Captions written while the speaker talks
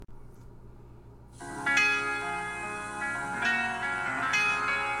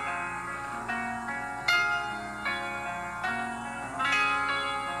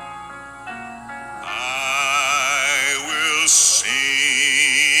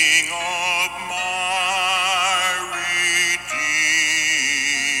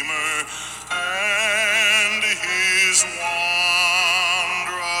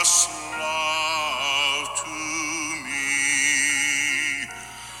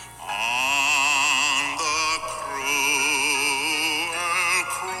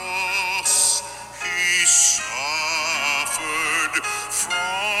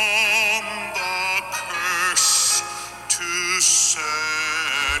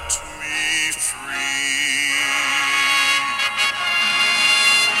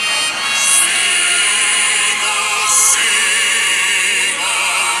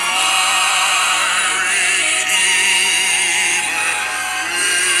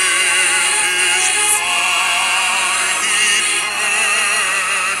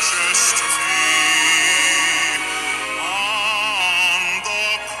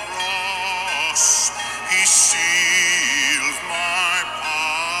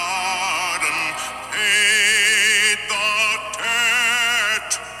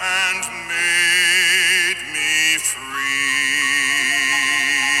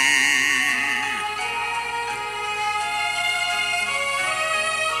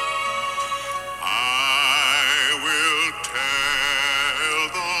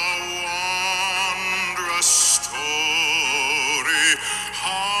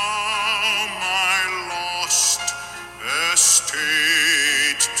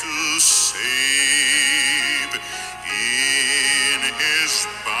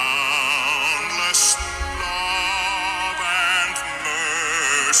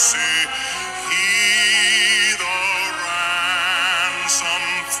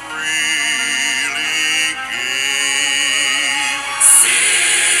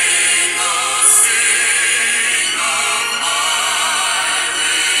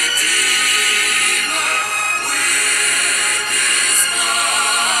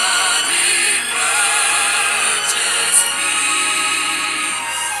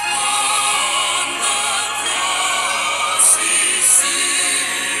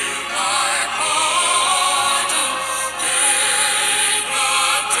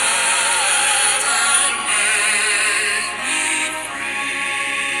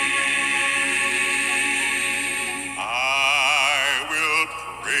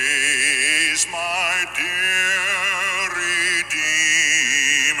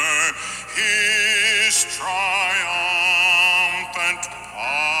triumphant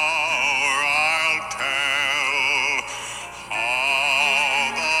power I'll tell how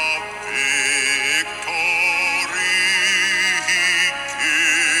the victory he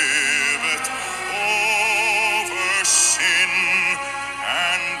giveth over sin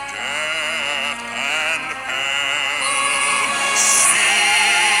and death and hell.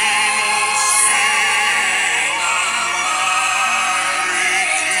 Sing, oh sing of my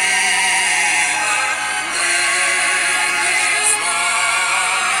Redeemer, with his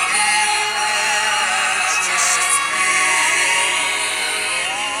blood he purchased me.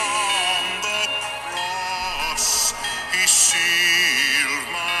 On the cross he sealed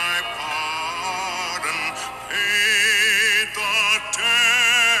my pardon, paid the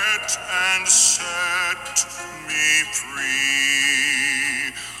debt and set me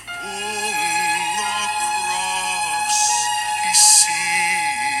free. On the cross he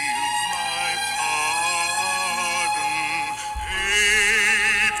sealed my pardon,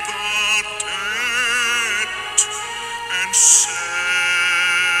 paid the debt and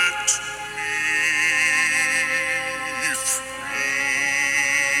set me free.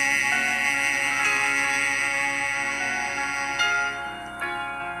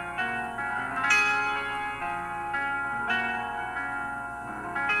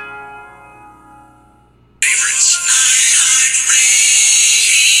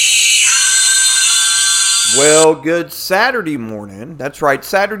 Well, good Saturday morning. That's right,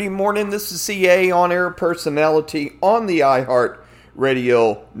 Saturday morning. This is CA on-air personality on the iHeart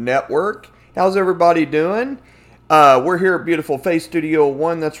Radio Network. How's everybody doing? We're here at beautiful Face Studio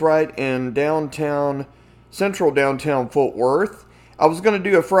 1, that's right, in central downtown Fort Worth. I was going to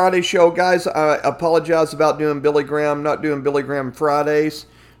do a Friday show, guys. I apologize about doing Billy Graham, not doing Billy Graham Fridays.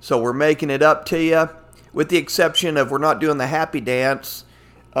 So we're making it up to you, with the exception of we're not doing the happy dance.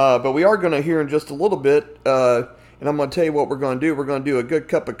 But we are going to hear in just a little bit, and I'm going to tell you what we're going to do. We're going to do a good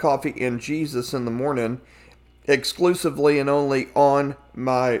cup of coffee in Jesus in the morning, exclusively and only on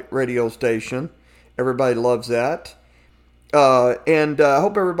my radio station. Everybody loves that. And I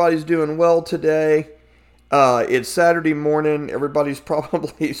hope everybody's doing well today. It's Saturday morning. Everybody's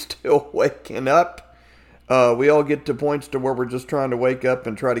probably still waking up. We all get to points to where we're just trying to wake up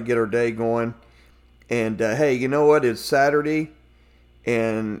and try to get our day going. And hey, you know what? It's Saturday.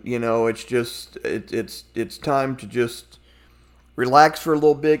 And, you know, it's just, it's time to just relax for a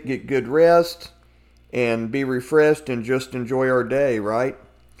little bit, get good rest, and be refreshed and just enjoy our day, right?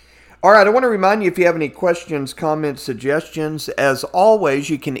 All right, I want to remind you, if you have any questions, comments, suggestions, as always,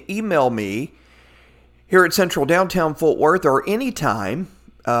 you can email me here at Central Downtown Fort Worth or anytime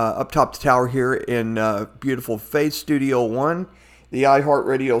up top the tower here in beautiful Faith Studio 1, the iHeart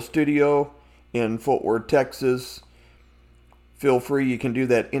Radio studio in Fort Worth, Texas. Feel free, you can do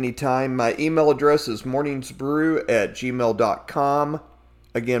that anytime. My email address is morningsbrew@gmail.com.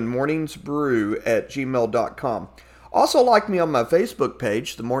 Again, morningsbrew@gmail.com. Also, like me on my Facebook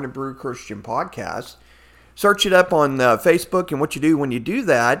page, the Morning Brew Christian Podcast. Search it up on Facebook, and what you do when you do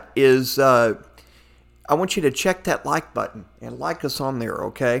that is I want you to check that like button and like us on there,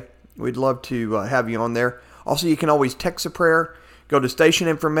 okay? We'd love to have you on there. Also, you can always text a prayer. Go to station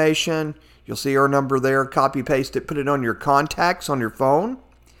information. You'll see our number there. Copy, paste it, put it on your contacts on your phone.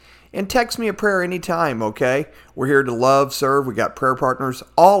 And text me a prayer anytime, okay? We're here to love, serve. We got prayer partners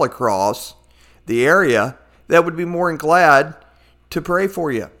all across the area that would be more than glad to pray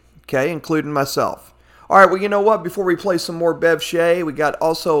for you, okay? Including myself. All right, well, you know what? Before we play some more Bev Shea, we got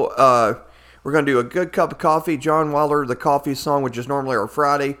also, we're going to do a good cup of coffee. John Weiler, the coffee song, which is normally our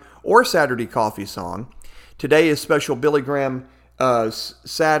Friday or Saturday coffee song. Today is special Billy Graham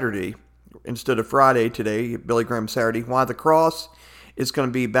Saturday. Instead of Friday today, Billy Graham Saturday. Why the Cross is going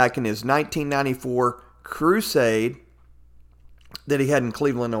to be back in his 1994 crusade that he had in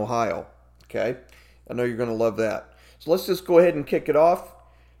Cleveland, Ohio. Okay? I know you're going to love that. So let's just go ahead and kick it off.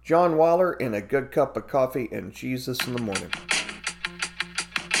 John Weiler and a good cup of coffee and Jesus in the morning.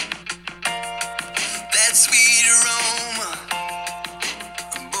 That sweet aroma,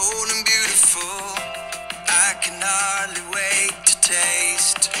 bold and beautiful, I can hardly wait to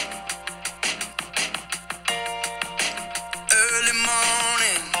taste. Early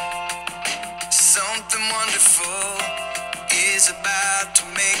morning, something wonderful is about to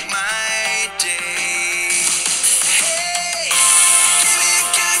make my day. Hey, give me a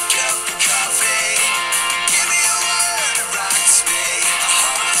good cup of coffee, give me a word of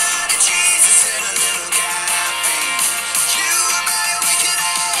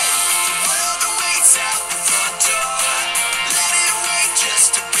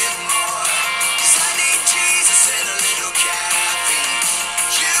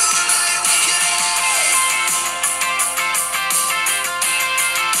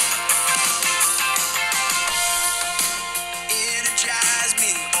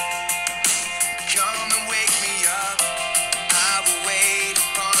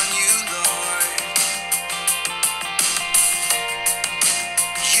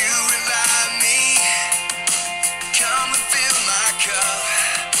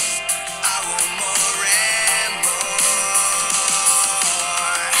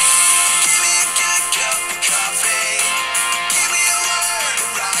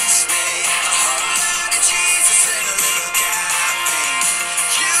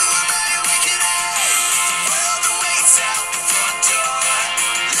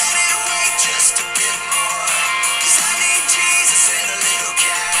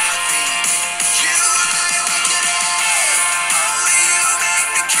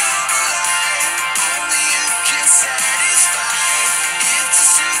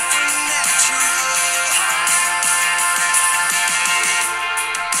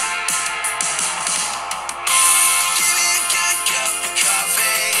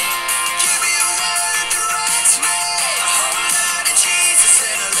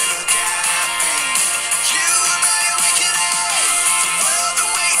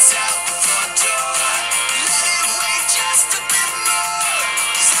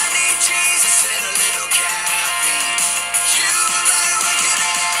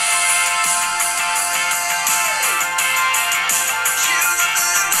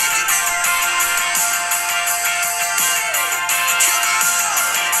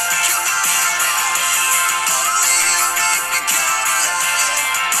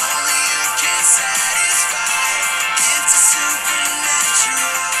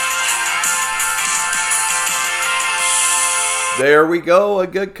There we go. A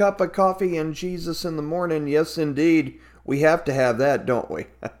good cup of coffee and Jesus in the morning. Yes, indeed. We have to have that, don't we?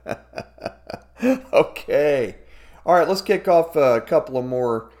 Okay. All right, let's kick off a couple of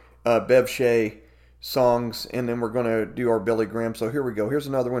more Bev Shea songs, and then we're going to do our Billy Graham. So here we go. Here's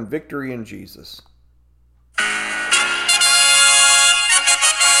another one, Victory in Jesus.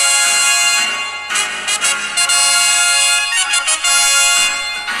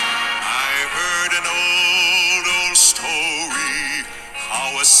 Old story,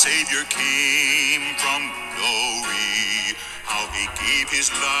 how a Savior came from glory, how he gave his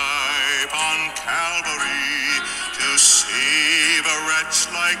life on Calvary to save a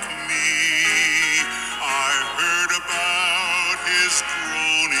wretch like me. I heard about his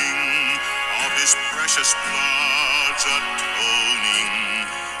groaning, of his precious blood's atoning.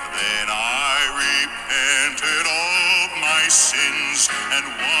 Then I repented of my sins and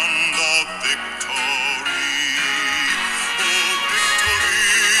won the victory. Oh, victory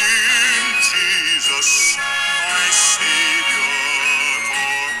in Jesus, my Savior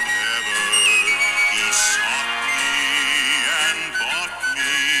forever. He sought me and bought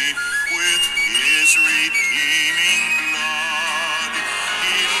me with his redeeming blood.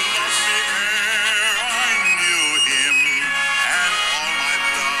 He loved me ere I knew him, and all my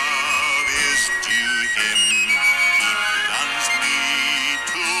love is due him. He plunged me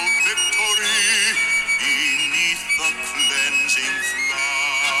to victory beneath the cleansing flood.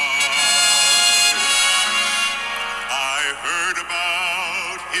 I heard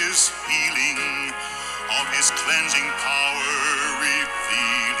about his healing, of his cleansing power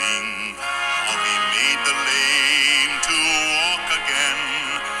revealing, how he made the lame to walk again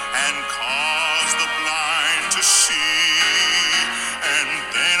and caused the blind to see. And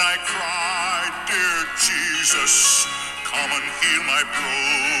then I cried, dear Jesus, come and heal my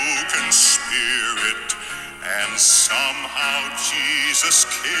broken spirit. And somehow Jesus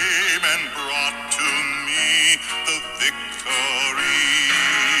came and brought to me the victory.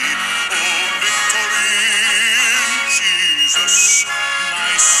 Oh, victory in Jesus,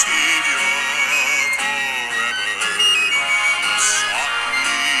 my Savior forever. He sought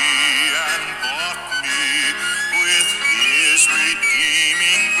me and bought me with his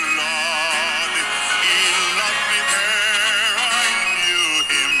redeeming blood. He loved me ere I knew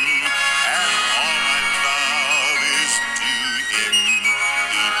him, and all my love is due him.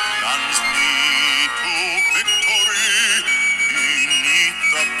 He plunged me to victory beneath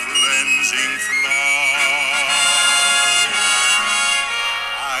the cleansing flood.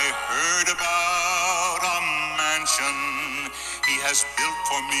 I heard about a mansion he has built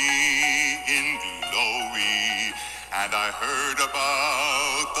for me in glory, and I heard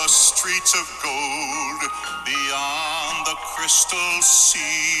about the streets of gold beyond the crystal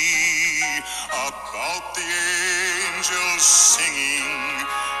sea, about the angels singing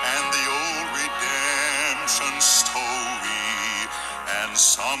and the old redemption story. And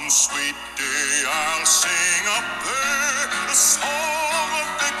some sweet day I'll sing up there the song of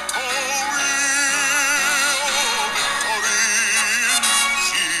victory. Oh, victory in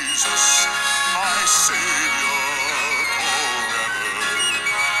Jesus, my Savior forever.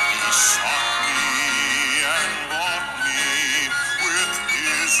 He sought me and bought me with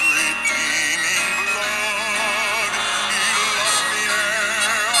his redeeming blood. He loved me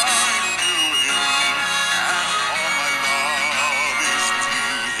ere I knew him, and all my love is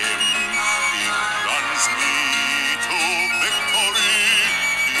due him. He plunged me to victory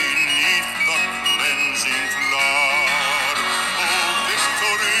beneath the cleansing flood. Oh,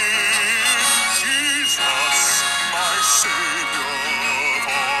 victory in Jesus, my Savior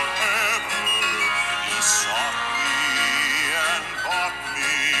forever. He sought me and bought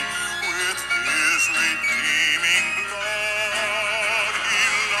me with his redeeming blood. He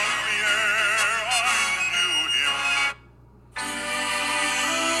loved me ere I knew him.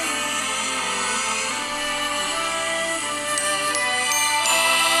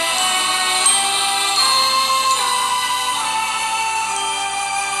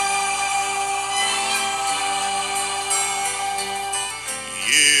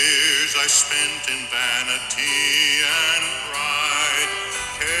 Years I spent in vanity and pride,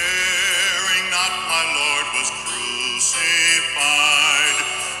 caring not my Lord was crucified,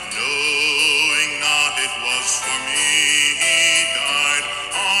 knowing not it was for me he died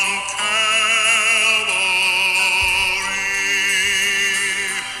on Calvary.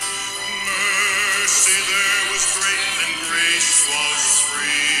 Mercy there was great and grace was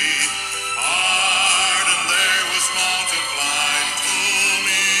free. Pardon there was multiplied to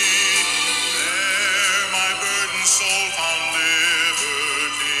me. There my burdened soul found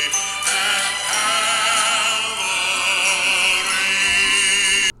liberty.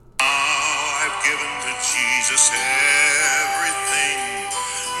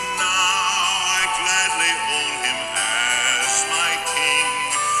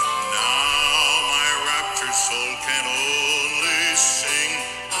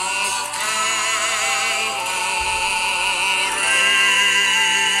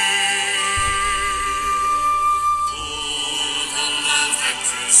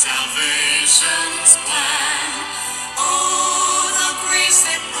 salvation's plan. Oh, the grace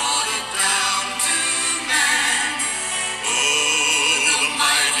that brought it down to man. Oh, the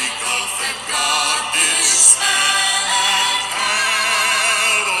mighty gulf that God did span at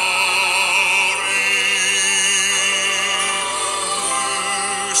Calvary.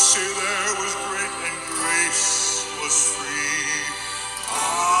 See, there was great and grace was free.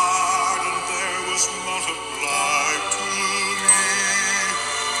 Pardon there was multiplied to me.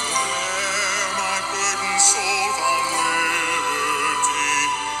 There my burden soul found liberty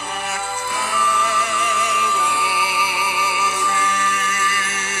at Calvary.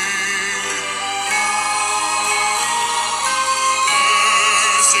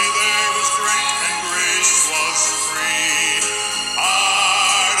 See, there was great and grace was free.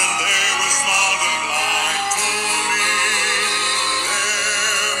 Pardon there was multiplied to me.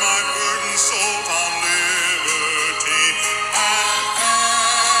 There my burden soul found liberty at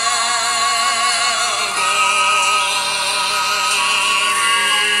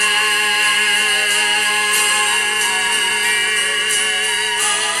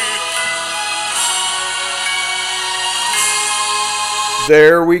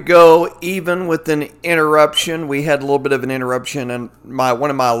There we go. Even with an interruption, we had a little bit of an interruption, and one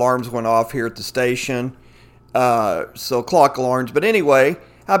of my alarms went off here at the station. So clock alarms. But anyway,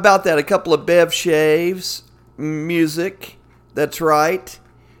 how about that? A couple of Bev shaves, music. That's right.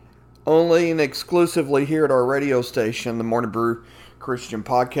 Only and exclusively here at our radio station, the Morning Brew Christian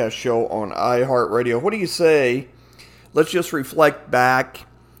Podcast Show on iHeartRadio. What do you say? Let's just reflect back.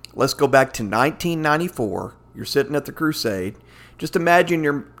 Let's go back to 1994. You're sitting at the Crusade. Just imagine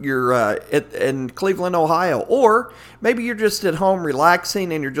you're in Cleveland, Ohio, or maybe you're just at home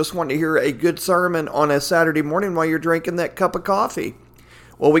relaxing and you're just wanting to hear a good sermon on a Saturday morning while you're drinking that cup of coffee.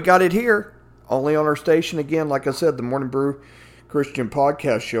 Well, we got it here, only on our station again. Like I said, the Morning Brew Christian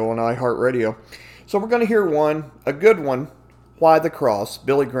Podcast Show on iHeartRadio. So we're going to hear a good one, Why the Cross,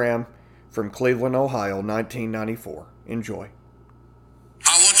 Billy Graham from Cleveland, Ohio, 1994. Enjoy.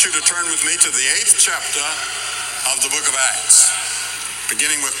 I want you to turn with me to the 8th chapter of the book of Acts,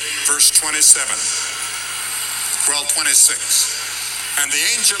 beginning with verse 26. And the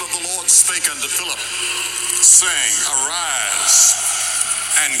angel of the Lord spake unto Philip, saying, Arise,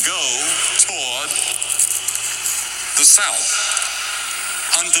 and go toward the south,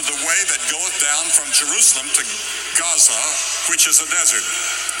 unto the way that goeth down from Jerusalem to Gaza, which is a desert.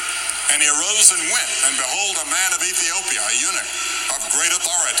 And he arose and went, and behold, a man of Ethiopia, a eunuch of great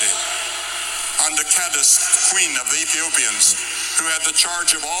authority, under Candace, queen of the Ethiopians, who had the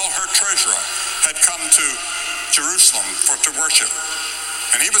charge of all her treasure, had come to Jerusalem to worship.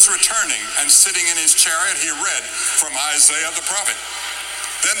 And he was returning, and sitting in his chariot, he read from Isaiah the prophet.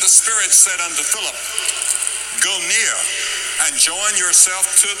 Then the Spirit said unto Philip, Go near, and join yourself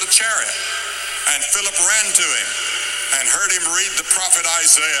to the chariot. And Philip ran to him, and heard him read the prophet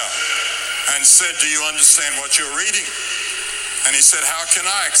Isaiah, and said, Do you understand what you're reading? And he said, How can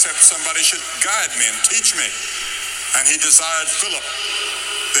I, except somebody should guide me and teach me? And he desired Philip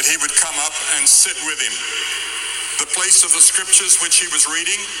that he would come up and sit with him. The place of the scriptures which he was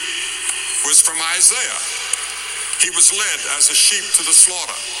reading was from Isaiah. He was led as a sheep to the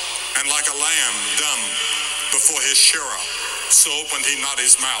slaughter, and like a lamb dumb before his shearer, so opened he not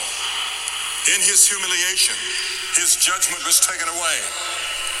his mouth. In his humiliation, his judgment was taken away.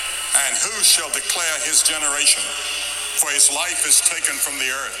 And who shall declare his generation? For his life is taken from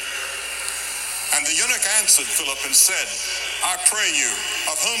the earth. And the eunuch answered Philip and said, I pray you,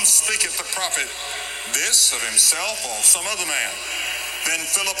 of whom speaketh the prophet, this of himself or some other man? Then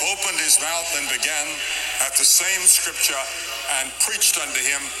Philip opened his mouth and began at the same scripture and preached unto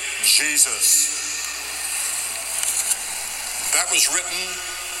him Jesus. That was written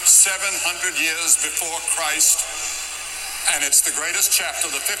 700 years before Christ. And it's the greatest chapter,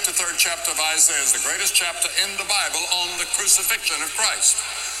 the 53rd chapter of Isaiah is the greatest chapter in the Bible on the crucifixion of Christ.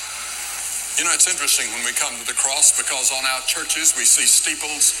 You know, it's interesting when we come to the cross, because on our churches we see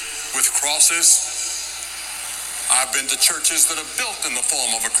steeples with crosses. I've been to churches that are built in the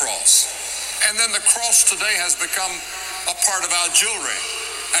form of a cross. And then the cross today has become a part of our jewelry.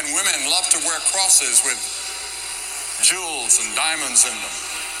 And women love to wear crosses with jewels and diamonds in them.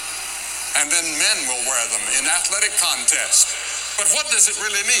 And then men will wear them in athletic contests. But what does it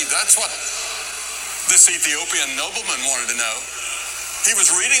really mean? That's what this Ethiopian nobleman wanted to know. He was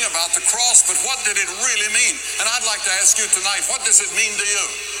reading about the cross, but what did it really mean? And I'd like to ask you tonight, what does it mean to you?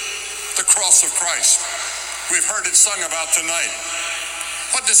 The cross of Christ. We've heard it sung about tonight.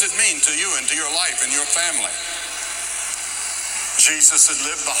 What does it mean to you and to your life and your family? Jesus had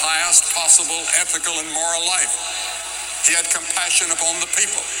lived the highest possible ethical and moral life. He had compassion upon the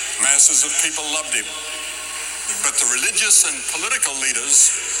people. Masses of people loved him. But the religious and political leaders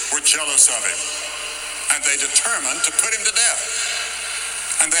were jealous of him, and they determined to put him to death.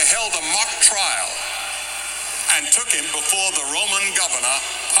 And they held a mock trial and took him before the Roman governor,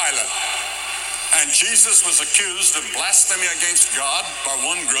 Pilate. And Jesus was accused of blasphemy against God by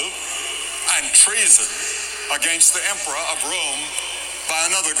one group and treason against the emperor of Rome by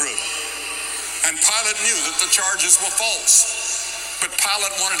another group. And Pilate knew that the charges were false, but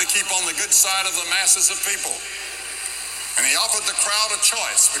Pilate wanted to keep on the good side of the masses of people. And he offered the crowd a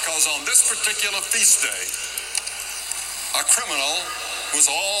choice, because on this particular feast day, a criminal was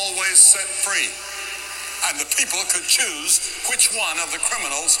always set free, and the people could choose which one of the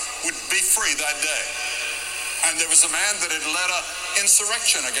criminals would be free that day. And there was a man that had led an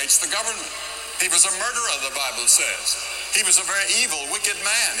insurrection against the government. He was a murderer, the Bible says. He was a very evil, wicked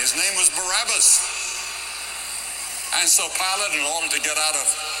man. His name was Barabbas. And so Pilate, in order to get out of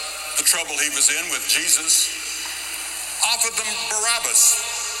the trouble he was in with Jesus, offered them Barabbas.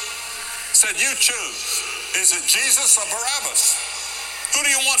 Said, you choose. Is it Jesus or Barabbas? Who do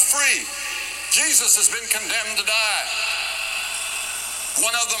you want free? Jesus has been condemned to die.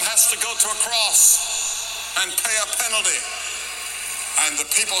 One of them has to go to a cross and pay a penalty. And the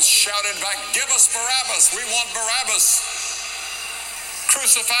people shouted back, give us Barabbas. We want Barabbas.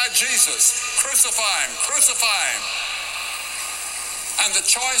 Crucify Jesus. Crucify him. Crucify him. And the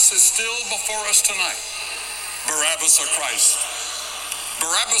choice is still before us tonight. Barabbas or Christ.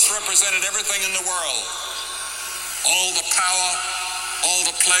 Barabbas represented everything in the world. All the power, all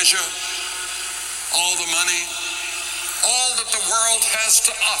the pleasure, all the money, all that the world has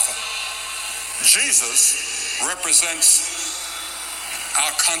to offer. Jesus represents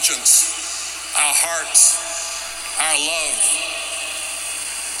our conscience, our hearts, our love,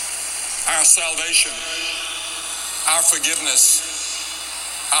 our salvation, our forgiveness,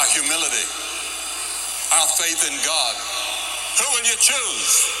 our humility, our faith in God. Who will you choose?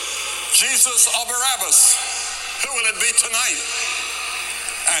 Jesus or Barabbas? Who will it be tonight?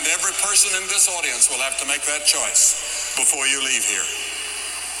 And every person in this audience will have to make that choice before you leave here.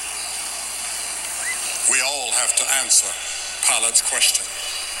 We all have to answer Pilate's question.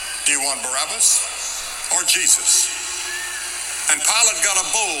 Do you want Barabbas or Jesus? And Pilate got a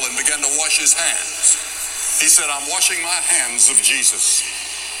bowl and began to wash his hands. He said, I'm washing my hands of Jesus.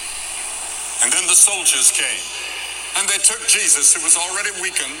 And then the soldiers came, and they took Jesus, who was already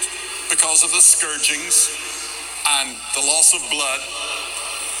weakened because of the scourgings and the loss of blood,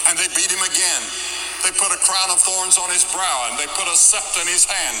 and they beat him again. They put a crown of thorns on his brow, and they put a scepter in his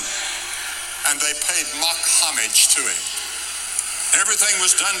hand, and they paid mock homage to him. Everything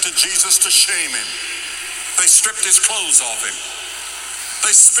was done to Jesus to shame him. They stripped his clothes off him.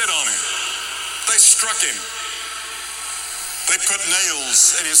 They spit on him. They struck him. They put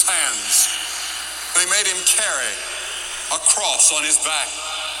nails in his hands. They made him carry a cross on his back.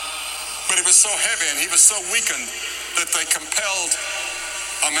 But it was so heavy and he was so weakened that they compelled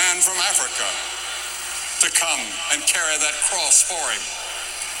a man from Africa to come and carry that cross for him.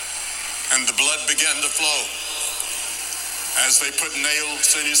 And the blood began to flow as they put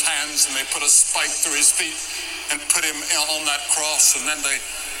nails in his hands and they put a spike through his feet and put him on that cross, and then they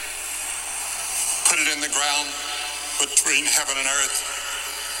put it in the ground between heaven and earth.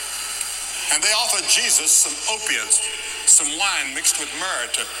 And they offered Jesus some opiates, some wine mixed with myrrh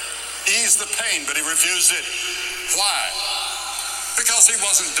to ease the pain, but he refused it. Why? Because he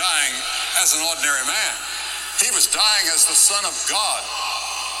wasn't dying as an ordinary man. He was dying as the Son of God,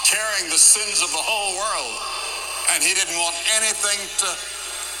 carrying the sins of the whole world. And he didn't want anything to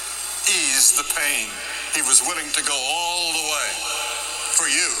ease the pain. He was willing to go all the way for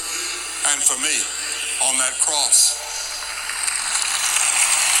you and for me on that cross.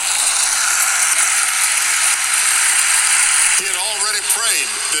 He had already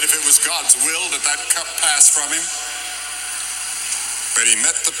prayed that if it was God's will that that cup pass from him. But he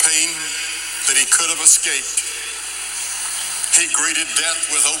met the pain that he could have escaped. He greeted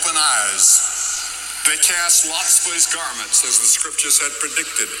death with open eyes. They cast lots for his garments, as the scriptures had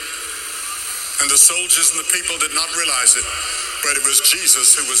predicted. And the soldiers and the people did not realize it, but it was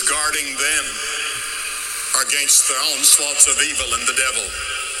Jesus who was guarding them against the onslaughts of evil and the devil.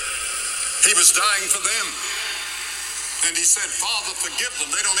 He was dying for them. And he said, Father, forgive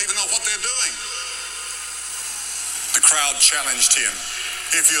them. They don't even know what they're doing. The crowd challenged him.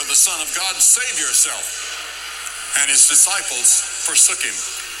 If you're the Son of God, save yourself. And his disciples forsook him.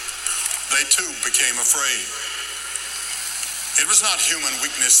 They too became afraid. It was not human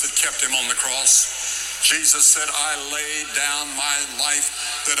weakness that kept him on the cross. Jesus said, I lay down my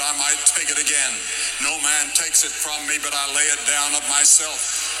life that I might take it again. No man takes it from me, but I lay it down of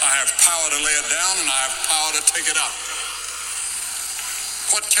myself. I have power to lay it down, and I have power to take it up.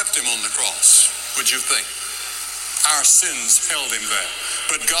 What kept him on the cross, would you think? Our sins held him there.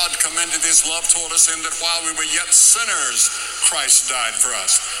 But God commended his love toward us in that while we were yet sinners, Christ died for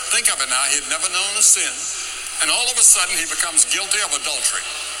us. Think of it now. He had never known a sin. And all of a sudden, he becomes guilty of adultery,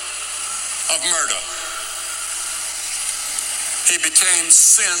 of murder. He became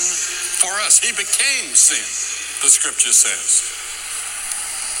sin for us. He became sin, the scripture says.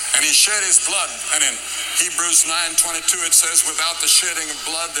 And he shed his blood. And in Hebrews 9:22 it says, without the shedding of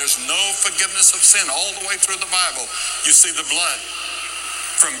blood, there's no forgiveness of sin. All the way through the Bible, you see the blood.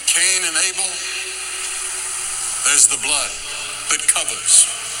 From Cain and Abel, there's the blood that covers.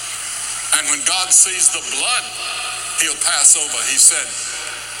 And when God sees the blood, he'll pass over. He said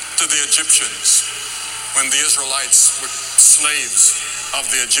to the Egyptians, when the Israelites were slaves of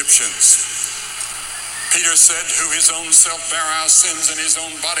the Egyptians, Peter said, who his own self bare our sins in his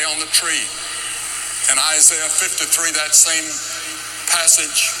own body on the tree. In Isaiah 53, that same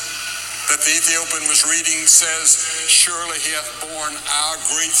passage that the Ethiopian was reading says, surely he hath borne our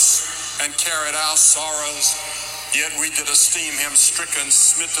griefs and carried our sorrows, yet we did esteem him stricken,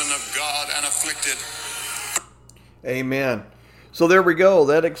 smitten of God, and afflicted. Amen. So there we go.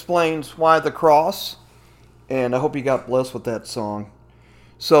 That explains why the cross. And I hope you got blessed with that song.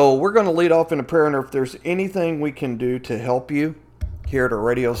 So we're going to lead off in a prayer. And if there's anything we can do to help you here at our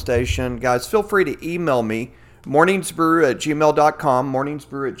radio station, guys, feel free to email me, morningsbrew@gmail.com,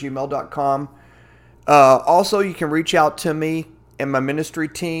 morningsbrew@gmail.com. Also, you can reach out to me and my ministry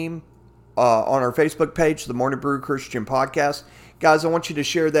team on our Facebook page, the Morning Brew Christian Podcast. Guys, I want you to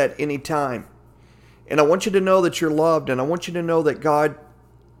share that anytime. And I want you to know that you're loved. And I want you to know that God,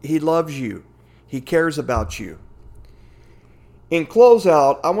 he loves you. He cares about you. In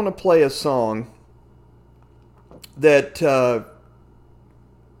closeout, I want to play a song that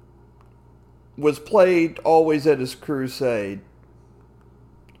was played always at his crusade.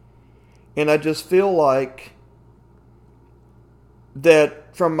 And I just feel like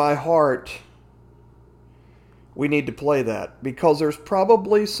that from my heart, we need to play that. Because there's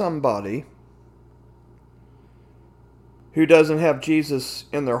probably somebody who doesn't have Jesus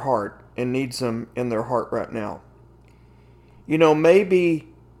in their heart and needs him in their heart right now. You know, maybe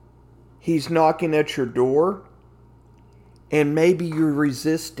he's knocking at your door and maybe you're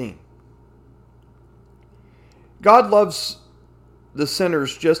resisting. God loves the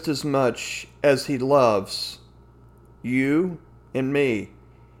sinners just as much as he loves you and me.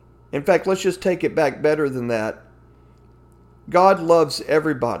 In fact, let's just take it back better than that. God loves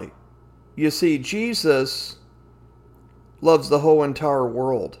everybody. You see, Jesus loves the whole entire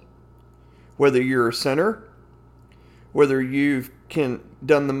world. Whether you're a sinner, whether you've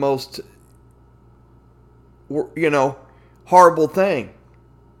done the most, horrible thing,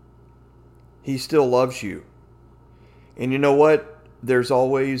 he still loves you. And you know what? There's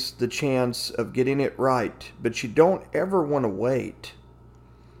always the chance of getting it right, but you don't ever want to wait.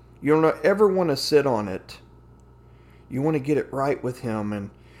 You don't ever want to sit on it. You want to get it right with him, and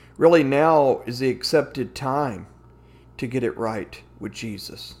really now is the accepted time to get it right with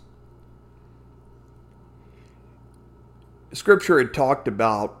Jesus. Scripture had talked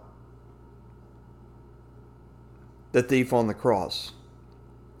about the thief on the cross.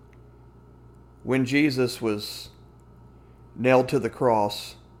 When Jesus was nailed to the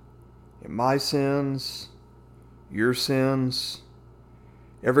cross, and my sins, your sins,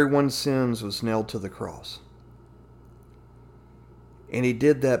 everyone's sins was nailed to the cross. And he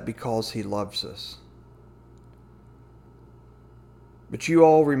did that because he loves us. But you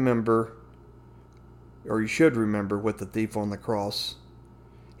all remember, or you should remember, with the thief on the cross,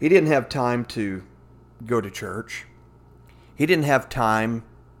 he didn't have time to go to church. He didn't have time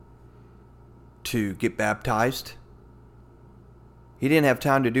to get baptized. He didn't have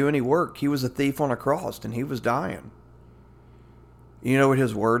time to do any work. He was a thief on a cross and he was dying. You know what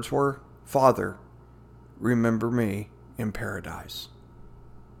his words were? Father, remember me in paradise.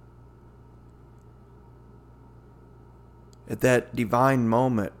 At that divine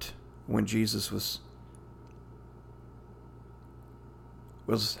moment when Jesus was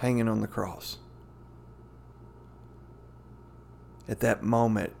hanging on the cross. At that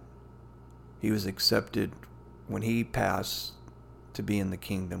moment, he was accepted when he passed to be in the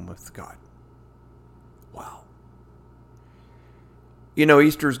kingdom with God. Wow. You know,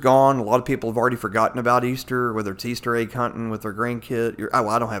 Easter's gone. A lot of people have already forgotten about Easter, whether it's Easter egg hunting with their grandkids.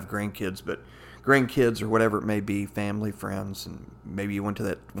 I don't have grandkids, but grandkids or whatever it may be, family, friends, and maybe you went to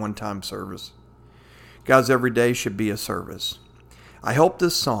that one-time service. Guys, every day should be a service. I hope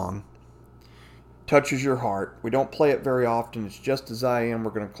this song touches your heart. We don't play it very often. It's Just As I Am.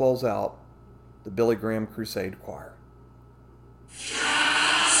 We're going to close out the Billy Graham Crusade Choir.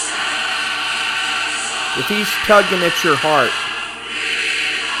 If he's tugging at your heart,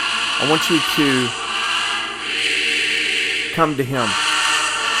 I want you to come to him.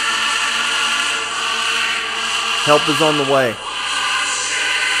 Help is on the way.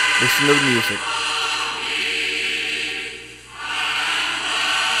 Listen to the music.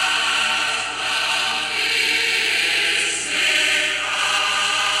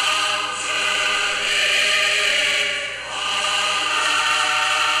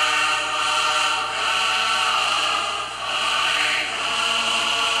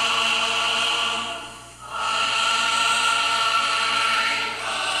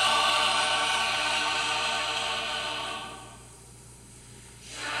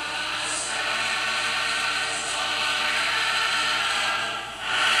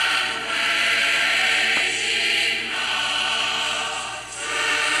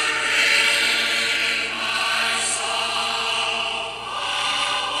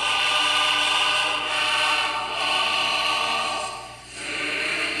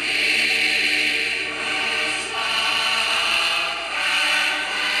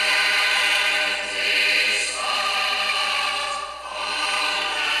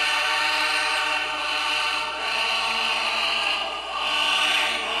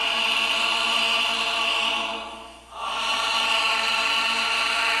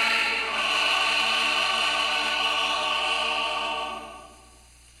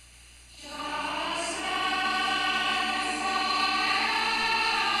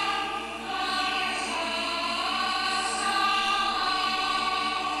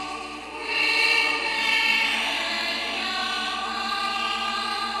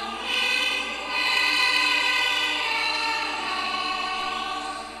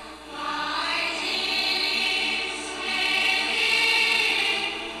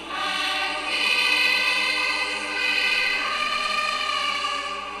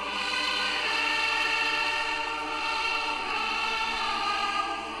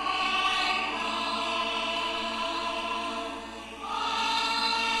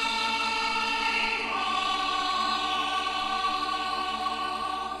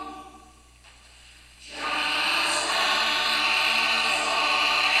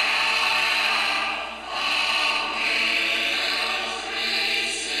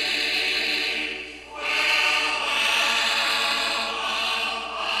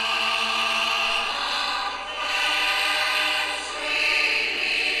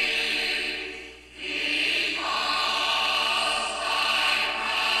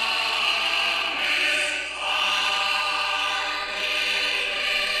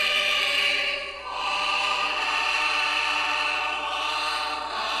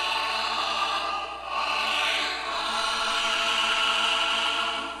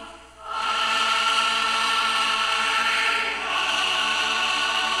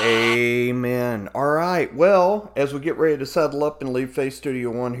 Amen. All right. Well, as we get ready to settle up and leave Faith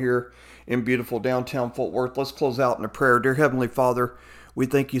Studio One here in beautiful downtown Fort Worth, let's close out in a prayer. Dear Heavenly Father, we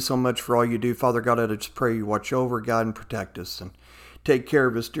thank you so much for all you do. Father God, I just pray you watch over, guide, and protect us and take care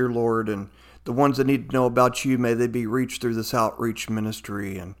of us, dear Lord. And the ones that need to know about you, may they be reached through this outreach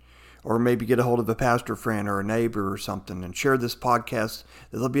ministry, and or maybe get a hold of a pastor friend or a neighbor or something and share this podcast,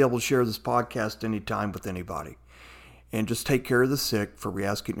 that they'll be able to share this podcast anytime with anybody. And just take care of the sick, for we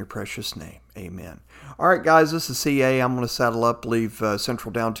ask it in your precious name. Amen. All right, guys, this is CA. I'm going to saddle up, leave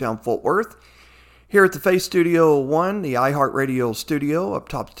central downtown Fort Worth. Here at the Faith Studio One, the iHeartRadio studio up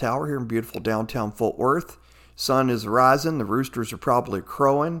top the tower here in beautiful downtown Fort Worth. Sun is rising. The roosters are probably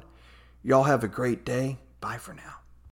crowing. Y'all have a great day. Bye for now.